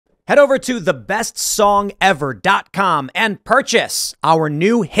Head over to thebestsongever.com and purchase our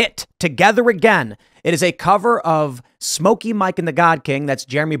new hit, Together Again. It is a cover of Smokey Mike and the God King. That's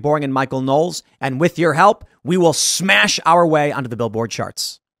Jeremy Boring and Michael Knowles. And with your help, we will smash our way onto the Billboard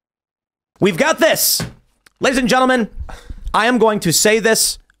charts. We've got this. Ladies and gentlemen, I am going to say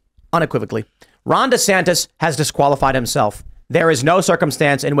this unequivocally. Ron DeSantis has disqualified himself. There is no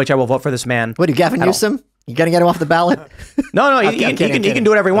circumstance in which I will vote for this man. What, are you Gavin Newsom? You got to get him off the ballot? No, he can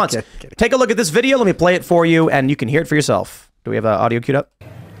do whatever he wants. Take a look at this video. Let me play it for you, and you can hear it for yourself. Do we have audio queued up?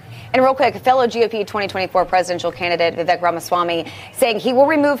 And real quick, fellow GOP 2024 presidential candidate Vivek Ramaswamy saying he will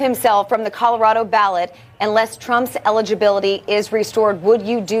remove himself from the Colorado ballot unless Trump's eligibility is restored. Would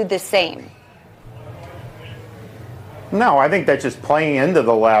you do the same? No, I think that's just playing into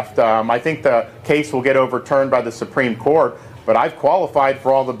the left. I think the case will get overturned by the Supreme Court. But I've qualified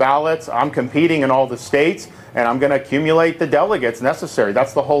for all the ballots. I'm competing in all the states, and I'm going to accumulate the delegates necessary.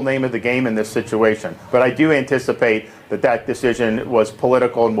 That's the whole name of the game in this situation. But I do anticipate that that decision was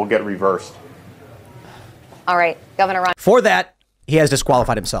political and will get reversed. All right, Governor Ron. For that, he has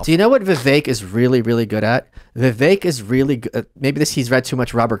disqualified himself. Do you know what Vivek is really, really good at? Vivek is really good. Maybe he's read too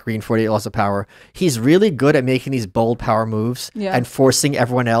much Robert Greene, 48 Laws of Power. He's really good at making these bold power moves and forcing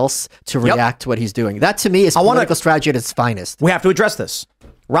everyone else to react to what he's doing. That, to me, is political strategy at its finest. We have to address this.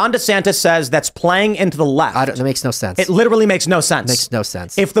 Ron DeSantis says that's playing into the left. It makes no sense. It literally makes no sense. It makes no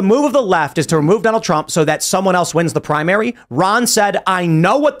sense. If the move of the left is to remove Donald Trump so that someone else wins the primary, Ron said, I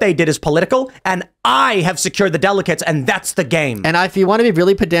know what they did is political, and I have secured the delegates, and that's the game. And if you want to be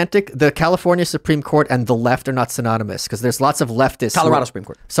really pedantic, the California Supreme Court and the left are not synonymous, because there's lots of leftists. Colorado Supreme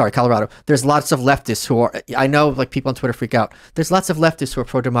Court. Sorry, Colorado. There's lots of leftists who are, I know, like, people on Twitter freak out. There's lots of leftists who are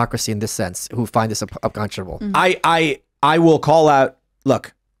pro-democracy in this sense, who find this unconscionable. I will call out,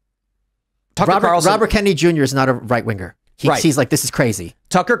 look, Robert Kennedy Jr. is not a right-winger. He's like, this is crazy.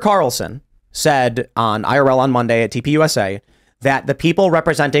 Tucker Carlson said on IRL on Monday at TPUSA that the people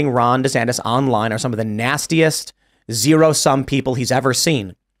representing Ron DeSantis online are some of the nastiest zero-sum people he's ever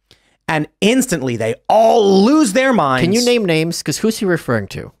seen. And instantly, they all lose their minds. Can you name names? Because who's he referring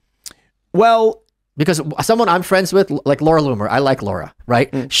to? Well, because someone I'm friends with, like Laura Loomer, I like Laura,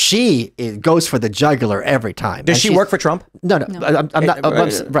 right? She goes for the jugular every time. Does she work for Trump? No. I'm not.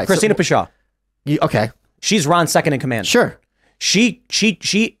 Right. Christina Pashaw. Okay. She's Ron's second in command. Sure. She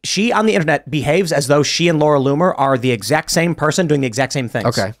on the internet behaves as though she and Laura Loomer are the exact same person doing the exact same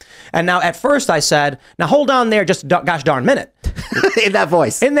things. Okay. And now at first I said, now hold on there just gosh darn minute. In that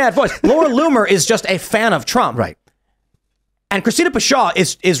voice. Laura Loomer is just a fan of Trump. Right. And Christina Pashaw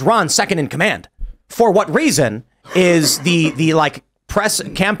is Ron's second in command. For what reason is the like press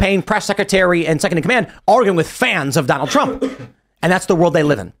secretary and second in command arguing with fans of Donald Trump? And that's the world they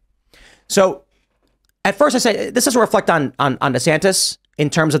live in. So at first I say this doesn't reflect on DeSantis in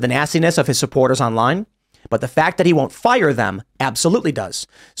terms of the nastiness of his supporters online, but the fact that he won't fire them absolutely does.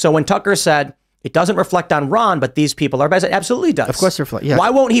 So when Tucker said it doesn't reflect on Ron, but these people are bad, it absolutely does. Of course it reflects. Yeah. Why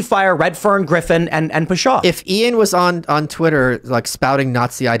won't he fire Redfern, Griffin, and Pashaw? If Ian was on Twitter like spouting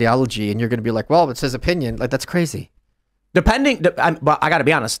Nazi ideology and you're going to be like, well, it's his opinion, like that's crazy. But I got to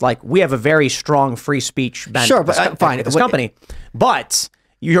be honest, like we have a very strong free speech bent sure, but fine. At this company. But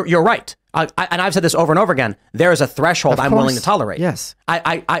you're right. And I've said this over and over again. There is a threshold I'm willing to tolerate. Yes.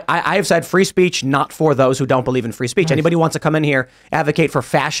 I have said free speech, not for those who don't believe in free speech. Right. Anybody who wants to come in here, advocate for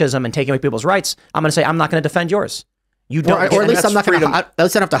fascism and taking away people's rights, I'm going to say, I'm not going to defend yours. You don't. Or at least I'm not going to, at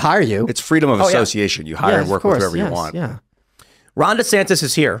least I don't have to hire you. It's freedom of association. You hire and work with whoever you want. Yeah. Ron DeSantis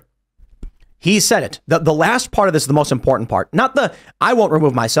is here. He said it. The last part of this is the most important part. Not the, I won't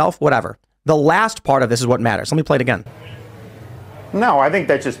remove myself, whatever. The last part of this is what matters. Let me play it again. No, I think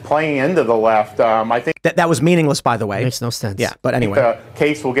that's just playing into the left. I think that was meaningless, by the way. Makes no sense. Yeah, but anyway. The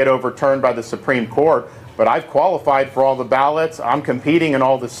case will get overturned by the Supreme Court, but I've qualified for all the ballots. I'm competing in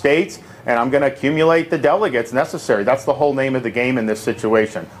all the states, and I'm going to accumulate the delegates necessary. That's the whole name of the game in this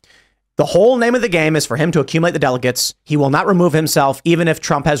situation. The whole name of the game is for him to accumulate the delegates. He will not remove himself, even if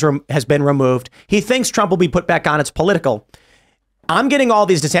Trump has been removed. He thinks Trump will be put back on. It's political. I'm getting all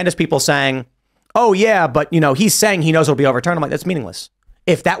these DeSantis people saying, oh, yeah, but, he's saying he knows it'll be overturned. I'm like, that's meaningless.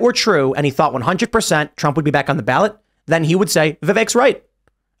 If that were true and he thought 100% Trump would be back on the ballot, then he would say, Vivek's right.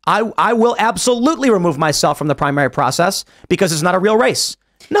 I will absolutely remove myself from the primary process because it's not a real race.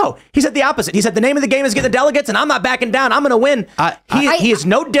 No, he said the opposite. He said the name of the game is get the delegates, and I'm not backing down. I'm going to win. He is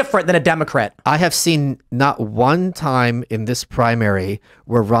no different than a Democrat. I have seen not one time in this primary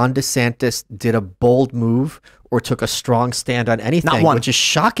where Ron DeSantis did a bold move or took a strong stand on anything, which is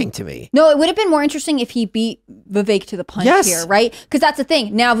shocking to me. No, it would have been more interesting if he beat Vivek to the punch here, right? Because that's the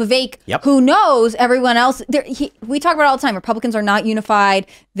thing. Now Vivek, who knows everyone else, we talk about it all the time. Republicans are not unified.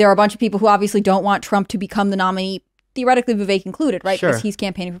 There are a bunch of people who obviously don't want Trump to become the nominee, theoretically Vivek included, right? Because he's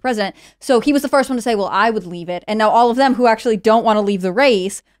campaigning for president. So he was the first one to say, well, I would leave it. And now all of them who actually don't want to leave the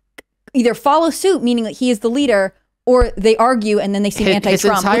race either follow suit, meaning that he is the leader, or they argue and then they seem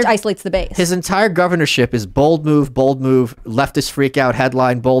anti-Trump, which isolates the base. His entire governorship is bold move, leftist freak out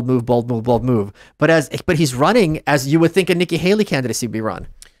headline, bold move, bold move, bold move. But he's running as you would think a Nikki Haley candidacy would be run.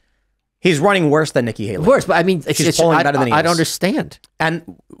 He's running worse than Nikki Haley. Worse, but I mean, she's polling better than he is. I don't understand.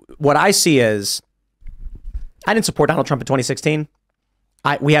 And what I see is, I didn't support Donald Trump in 2016.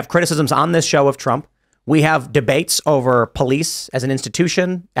 We have criticisms on this show of Trump. We have debates over police as an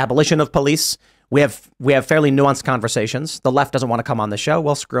institution, abolition of police. We have fairly nuanced conversations. The left doesn't want to come on the show.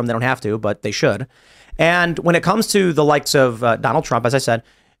 Well, screw them. They don't have to, but they should. And when it comes to the likes of Donald Trump, as I said,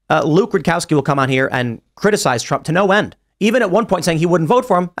 Luke Rudkowski will come on here and criticize Trump to no end, even at one point saying he wouldn't vote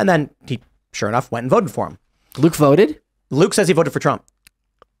for him. And then he, sure enough, went and voted for him. Luke voted? Luke says he voted for Trump.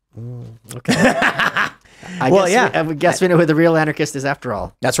 Okay. I guess we know who the real anarchist is after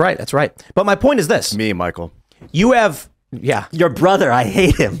all. That's right. That's right. But my point is this. Me, Michael. You have... Your brother, I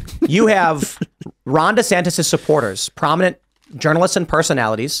hate him. You have Ron DeSantis' supporters, prominent journalists and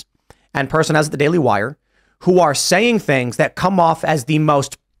personalities, and personalities at the Daily Wire, who are saying things that come off as the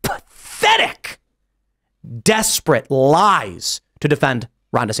most pathetic, desperate lies to defend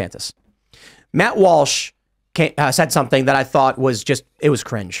Ron DeSantis. Matt Walsh said something that I thought was it was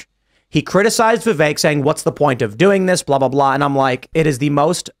cringe. He criticized Vivek, saying, what's the point of doing this, blah, blah, blah. And I'm like, it is the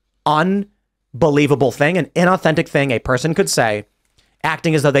most unbelievable thing, an inauthentic thing a person could say,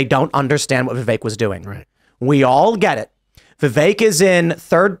 acting as though they don't understand what Vivek was doing. Right. We all get it. Vivek is in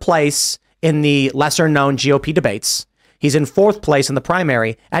third place in the lesser known GOP debates. He's in fourth place in the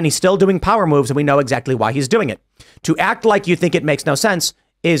primary, and he's still doing power moves, and we know exactly why he's doing it. To act like you think it makes no sense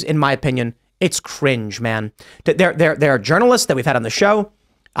is, in my opinion, it's cringe, man. There are journalists that we've had on the show.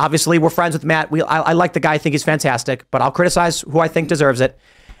 Obviously, we're friends with Matt. I like the guy. I think he's fantastic, but I'll criticize who I think deserves it.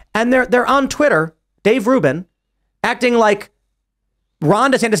 And they're on Twitter, Dave Rubin, acting like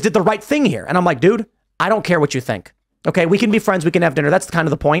Ron DeSantis did the right thing here. And I'm like, dude, I don't care what you think. Okay, we can be friends. We can have dinner. That's kind of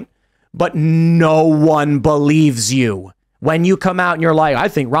the point. But no one believes you. When you come out and you're like, I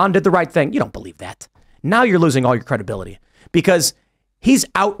think Ron did the right thing. You don't believe that. Now you're losing all your credibility because he's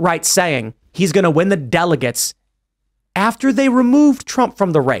outright saying he's going to win the delegates after they removed Trump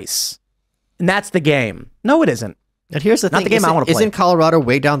from the race. And that's the game. No, it isn't. And here's the thing. Not the game I want to play. Isn't Colorado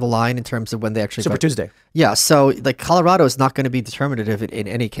way down the line in terms of when they actually Super vote? Tuesday. Yeah, so like Colorado is not going to be determinative in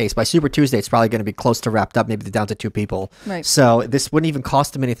any case. By Super Tuesday, it's probably going to be close to wrapped up, maybe down to 2 people. Right. So this wouldn't even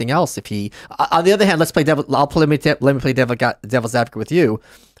cost him anything else if he... On the other hand, let me play devil's advocate with you.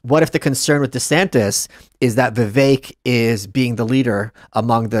 What if the concern with DeSantis is that Vivek is being the leader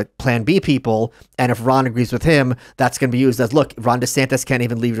among the Plan B people, and if Ron agrees with him, that's going to be used as, look, Ron DeSantis can't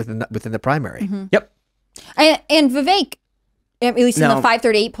even lead within the primary. Mm-hmm. Yep. And Vivek, at least in the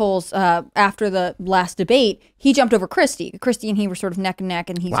 538 polls after the last debate, he jumped over Christie. Christie and he were sort of neck and neck,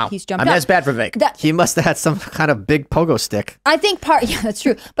 and he's jumped up. That's bad for Vivek. He must have had some kind of big pogo stick. I think that's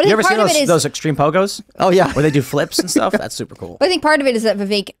true. But you ever seen those extreme pogos? Oh, yeah. Where they do flips and stuff? That's super cool. But I think part of it is that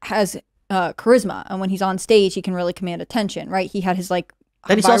Vivek has charisma, and when he's on stage, he can really command attention, right? He had his and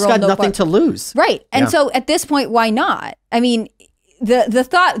he's also got nothing to lose. Right. And so at this point, why not? I mean, the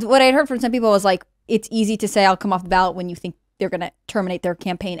thought, what I heard from some people was like, it's easy to say I'll come off the ballot when you think they're going to terminate their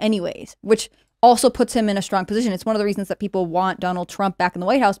campaign anyways, which also puts him in a strong position. It's one of the reasons that people want Donald Trump back in the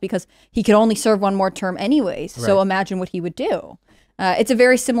White House, because he could only serve one more term anyways. Right. So imagine what he would do. It's a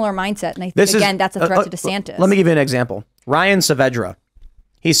very similar mindset. And I think, again, that's a threat to DeSantis. Let me give you an example. Ryan Saavedra,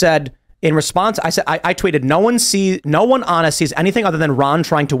 he said, in response, I tweeted, no one honest sees anything other than Ron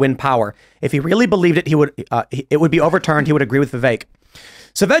trying to win power. If he really believed it, it would be overturned. He would agree with Vivek.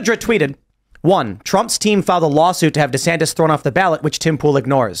 Saavedra tweeted, 1. Trump's team filed a lawsuit to have DeSantis thrown off the ballot, which Tim Pool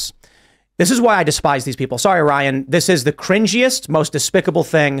ignores. This is why I despise these people. Sorry, Ryan. This is the cringiest, most despicable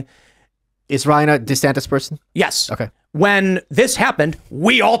thing. Is Ryan a DeSantis person? Yes. Okay. When this happened,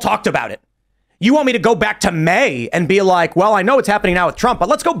 we all talked about it. You want me to go back to May and be like, well, I know it's happening now with Trump, but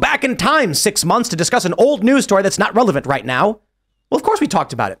let's go back in time 6 months to discuss an old news story that's not relevant right now. Well, of course we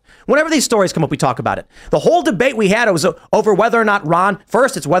talked about it. Whenever these stories come up, we talk about it. The whole debate we had was over whether or not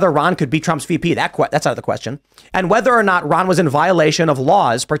first, it's whether Ron could be Trump's VP. That's out of the question. And whether or not Ron was in violation of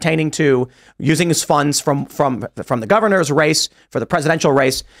laws pertaining to using his funds from the governor's race for the presidential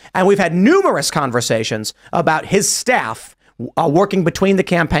race. And we've had numerous conversations about his staff working between the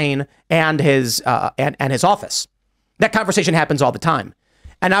campaign and his office. That conversation happens all the time.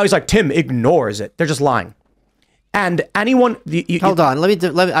 And now he's like, Tim ignores it. They're just lying. And anyone... Hold on. Let me.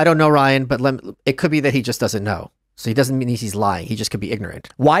 I don't know Ryan, but it could be that he just doesn't know. So he doesn't mean he's lying. He just could be ignorant.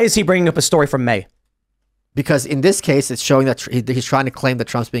 Why is he bringing up a story from May? Because in this case, it's showing that he's trying to claim that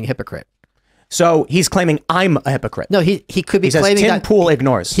Trump's being a hypocrite. So he's claiming I'm a hypocrite. No, he could be he claiming says Tim that... Pool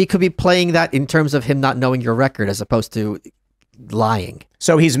ignores. He could be playing that in terms of him not knowing your record as opposed to lying.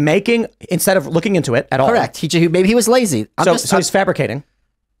 So he's making... Instead of looking into it at all... Correct. Maybe he was lazy. So he's fabricating.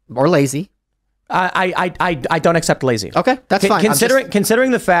 Or lazy. I don't accept lazy. Okay, that's fine.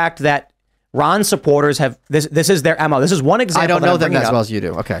 Considering the fact that Ron supporters have this is their MO. This is one example. I don't know them as well as you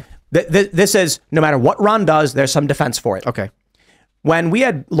do. Okay. This is no matter what Ron does, there's some defense for it. Okay. When we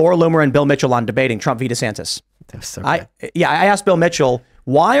had Laura Loomer and Bill Mitchell on debating Trump v. DeSantis, so I asked Bill Mitchell,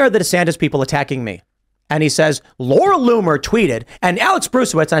 why are the DeSantis people attacking me? And he says, Laura Loomer tweeted and Alex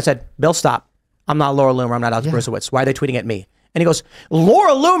Brucewitz. And I said, Bill, stop. I'm not Laura Loomer. I'm not Alex Brucewitz. Why are they tweeting at me? And he goes,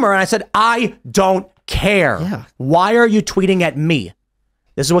 Laura Loomer. And I said, I don't care. Yeah. Why are you tweeting at me?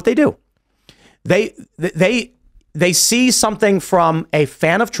 This is what they do. They see something from a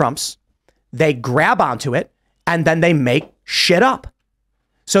fan of Trump's, they grab onto it, and then they make shit up.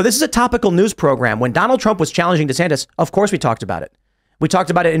 So this is a topical news program. When Donald Trump was challenging DeSantis, of course we talked about it. We talked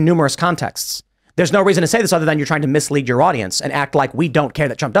about it in numerous contexts. There's no reason to say this other than you're trying to mislead your audience and act like we don't care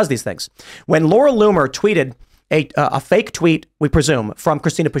that Trump does these things. When Laura Loomer tweeted a fake tweet, we presume, from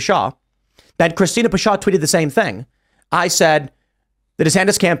Christina Pushaw, then Christina Pushaw tweeted the same thing. I said, the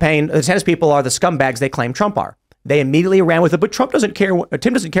DeSantis campaign, the DeSantis people are the scumbags they claim Trump are. They immediately ran with it, but Trump doesn't care.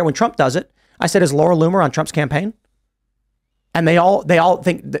 Tim doesn't care when Trump does it. I said, is Laura Loomer on Trump's campaign? And they all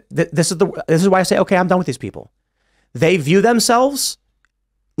think that this is why I say, okay, I'm done with these people. They view themselves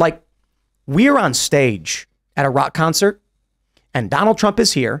like we're on stage at a rock concert and Donald Trump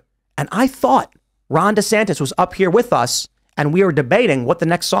is here. And I thought Ron DeSantis was up here with us and we were debating what the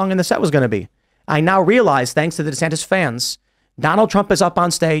next song in the set was going to be. I now realize, thanks to the DeSantis fans, Donald Trump is up on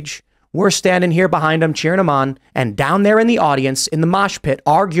stage. We're standing here behind him, cheering him on. And down there in the audience, in the mosh pit,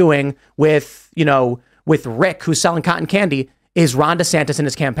 arguing with Rick, who's selling cotton candy, is Ron DeSantis in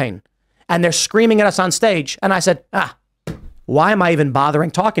his campaign. And they're screaming at us on stage. And I said, why am I even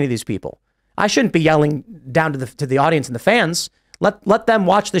bothering talking to these people? I shouldn't be yelling down to the audience and the fans. Let them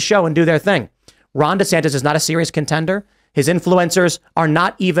watch the show and do their thing. Ron DeSantis is not a serious contender. His influencers are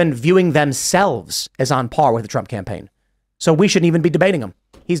not even viewing themselves as on par with the Trump campaign. So we shouldn't even be debating him.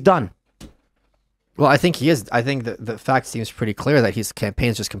 He's done. Well, I think he is. I think the fact seems pretty clear that his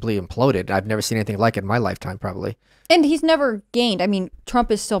campaign's just completely imploded. I've never seen anything like it in my lifetime, probably. And he's never gained. I mean, Trump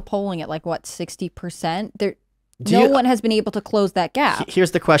is still polling at like, what, 60%? No one has been able to close that gap.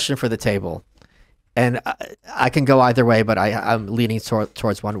 Here's the question for the table. And I can go either way, but I'm leaning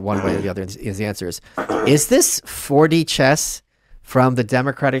towards one way or the other is the answer is this 4D chess from the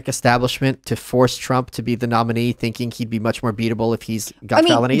Democratic establishment to force Trump to be the nominee, thinking he'd be much more beatable if he's got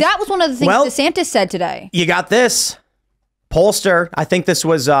felonies? That was one of the things DeSantis said today. You got this. Pollster, I think this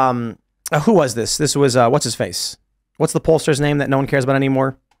was, who was this? This was, what's his face? What's the pollster's name that no one cares about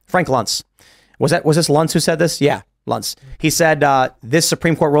anymore? Frank Luntz. Was this Luntz who said this? Yeah, Luntz. He said this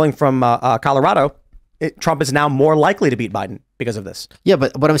Supreme Court ruling from Colorado, Trump is now more likely to beat Biden because of this. Yeah,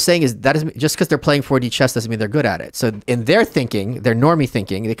 but what I'm saying is that is just because they're playing 4D chess doesn't mean they're good at it. So in their thinking, their normie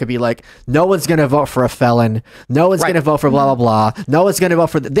thinking, they could be like, no one's going to vote for a felon. No one's going to vote for blah, blah, blah. No one's going to vote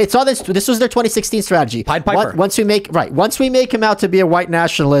for... They saw this. This was their 2016 strategy. Pied Piper. Once we make him out to be a white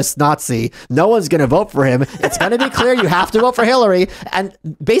nationalist Nazi, no one's going to vote for him. It's going to be clear you have to vote for Hillary. And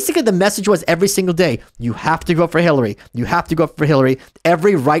basically the message was every single day, you have to vote for Hillary. You have to go for Hillary.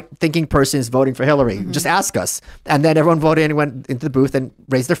 Every right-thinking person is voting for Hillary. Just ask us. And then everyone voted and went into the booth and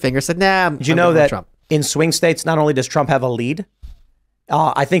raised their finger, said, nah. Did you know that Trump. In swing states, not only does Trump have a lead,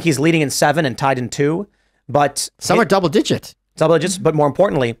 I think he's leading in 7 and tied in 2, but some are double digits, but more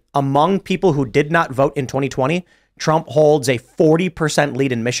importantly, among people who did not vote in 2020, Trump holds a 40%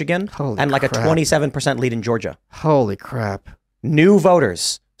 lead in Michigan and like a 27% lead in Georgia. Holy crap. New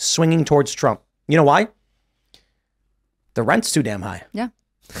voters swinging towards Trump. You know why? The rent's too damn high. Yeah.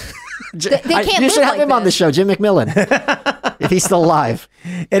 They can't you should have him on the show, Jim McMillan, if he's still alive.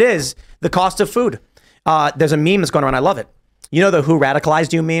 It is the cost of food. There's a meme that's going around. I love it. You know the "Who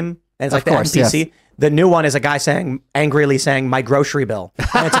radicalized you" meme? And it's like the NPC. Yes. The new one is a guy angrily saying, my grocery bill.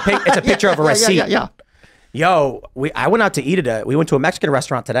 And it's a picture of a receipt. Yeah. Yo, I went out to eat we went to a Mexican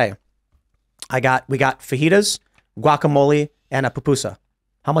restaurant today. We got fajitas, guacamole, and a pupusa.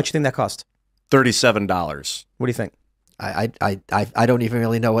 How much do you think that cost? $37. What do you think? I don't even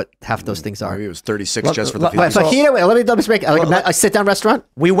really know what half those things are. Maybe it was 36 just for the fajitas. Fajita, wait, let me double check. A sit-down restaurant?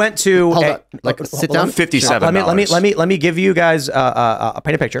 We went to sit-down? $57. Let me give you guys a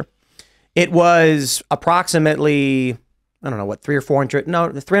paint a picture. It was approximately, I don't know what,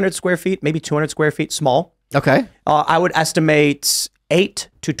 300 square feet, maybe 200 square feet, small. Okay. I would estimate 8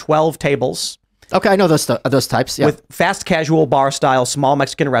 to 12 tables. Okay, I know those types. Yeah. With fast casual bar style, small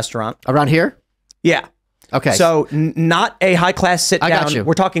Mexican restaurant. Around here? Yeah. Okay. So not a high class sit down. I got you.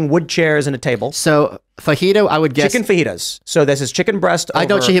 We're talking wood chairs and a table. So fajito, I would guess chicken fajitas. So this is chicken breast. I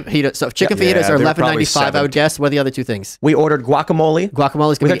know fajitas. So chicken fajitas are $11.95. I would guess. What are the other two things? We ordered guacamole.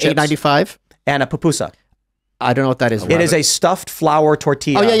 Guacamole is going to be $8.95. And a pupusa. I don't know what that is. It is a stuffed flour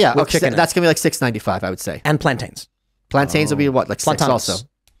tortilla. Oh yeah. Okay, that's going to be like $6.95. I would say. And plantains. Plantains will be what, like $6 also.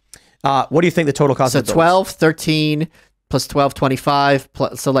 What do you think the total cost? So 12, 13. Plus 12, 25,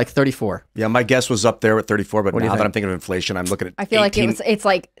 so like 34. Yeah, my guess was up there with 34, but now that I'm thinking of inflation, I'm looking at I feel like it's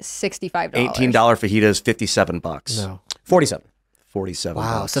like $65. $18 fajitas, $57. No. 47.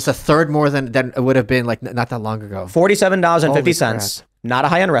 Wow, so that's a third more than it would have been like not that long ago. $47.50. Not a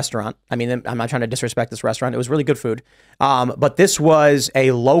high-end restaurant. I mean, I'm not trying to disrespect this restaurant. It was really good food. But this was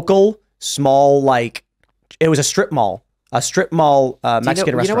a local, small, it was a strip mall. Mexican restaurant.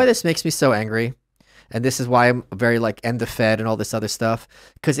 You know why this makes me so angry? And this is why I'm very end the Fed and all this other stuff.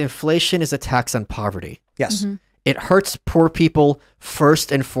 Because inflation is a tax on poverty. Yes. Mm-hmm. It hurts poor people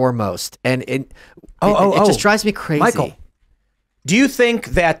first and foremost. And it just drives me crazy. Michael, do you think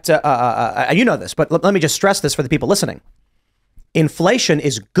that, you know this, but let me just stress this for the people listening. Inflation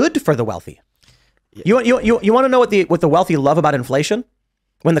is good for the wealthy. You want to know what the wealthy love about inflation?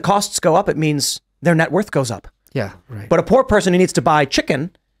 When the costs go up, it means their net worth goes up. Yeah, right. But a poor person who needs to buy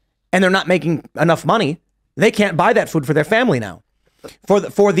chicken and they're not making enough money, they can't buy that food for their family now. For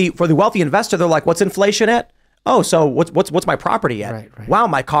the wealthy investor, they're like, what's inflation at? Oh, so what's my property at? Right. Wow,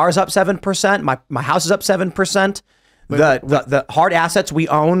 my car's up 7%, my house is up 7%. The hard assets we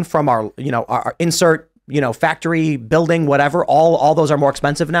own from our insert factory, building, whatever, all those are more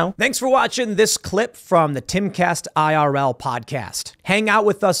expensive now. Thanks for watching this clip from the Timcast IRL podcast. Hang out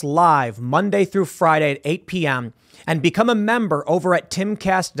with us live Monday through Friday at 8 p.m. and become a member over at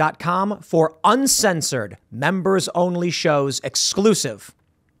timcast.com for uncensored, members-only shows exclusive.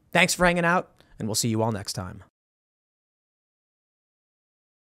 Thanks for hanging out, and we'll see you all next time.